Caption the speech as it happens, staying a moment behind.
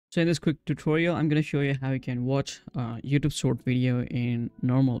So in this quick tutorial, I'm going to show you how you can watch YouTube short video in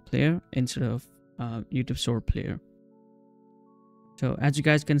normal player instead of YouTube short player. So as you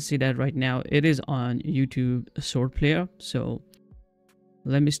guys can see that right now, it is on YouTube short player. So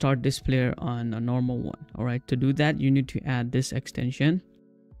let me start this player on a normal one. All right, to do that, you need to add this extension.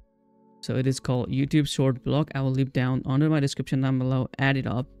 So it is called YouTube short block. I will leave down under my description down below, add it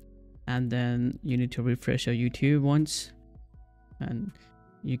up, and then you need to refresh your YouTube once. And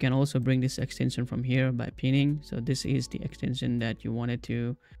you can also bring this extension from here by pinning. So this is the extension that you wanted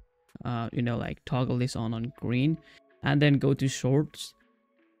to like toggle this on green, and then go to shorts.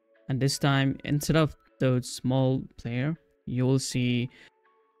 And this time, instead of the small player, you'll see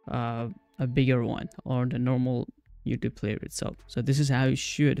a bigger one, or the normal YouTube player itself. So this is how you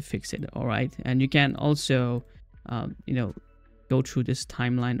should fix it. All right, and you can also go through this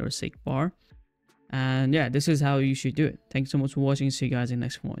timeline or sick bar. And yeah, this is how you should do it. Thanks so much for watching. See you guys in the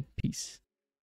next one. Peace.